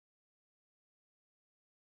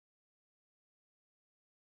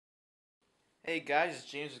Hey guys, it's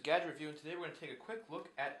James with Gadget Review, and today we're going to take a quick look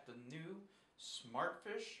at the new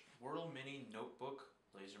Smartfish Whirl Mini Notebook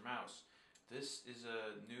Laser Mouse. This is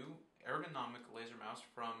a new ergonomic laser mouse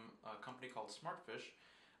from a company called Smartfish.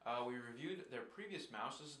 We reviewed their previous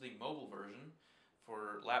mouse. This is the mobile version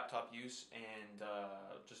for laptop use and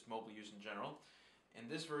just mobile use in general. And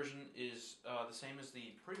this version is the same as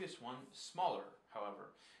the previous one, smaller,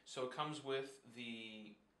 however. So it comes with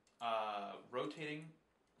the rotating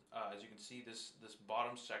as you can see, this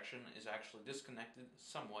bottom section is actually disconnected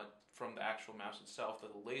somewhat from the actual mouse itself,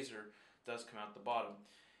 but the laser does come out the bottom.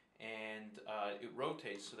 And it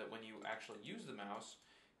rotates so that when you actually use the mouse,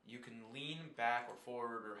 you can lean back or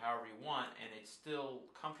forward or however you want, and it's still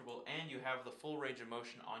comfortable, and you have the full range of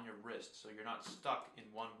motion on your wrist, so you're not stuck in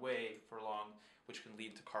one way for long, which can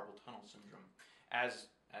lead to carpal tunnel syndrome, as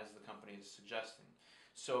the company is suggesting.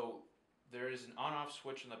 So there is an on-off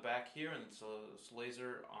switch in the back here, and it's a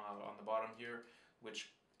laser on the bottom here, which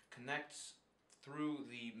connects through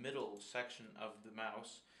the middle section of the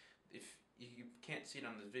mouse. If you can't see it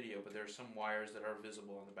on this video, but there are some wires that are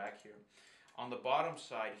visible on the back here. On the bottom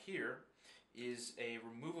side here is a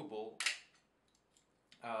removable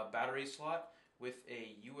battery slot with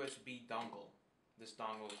a USB dongle. This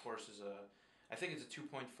dongle, of course, is I think it's a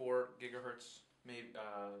 2.4 gigahertz maybe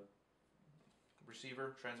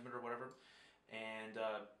receiver, transmitter, whatever, and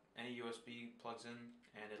any USB plugs in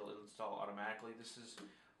and it'll install automatically. This is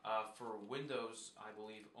for Windows, I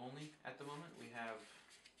believe, only at the moment. We have,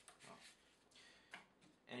 well,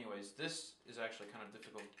 anyways, this is actually kind of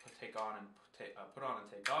difficult to take on and put on and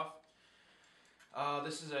take off.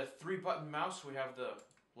 This is a 3-button mouse. We have the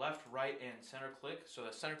left, right, and center click. So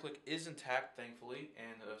the center click is intact, thankfully,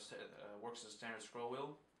 and works as a standard scroll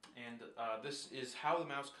wheel. And this is how the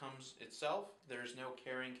mouse comes itself. There's no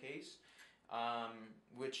carrying case,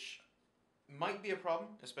 which might be a problem,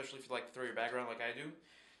 especially if you like to throw your bag around like I do.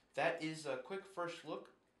 That is a quick first look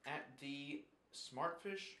at the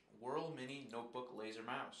Smartfish Whirl Mini Notebook Laser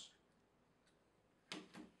Mouse.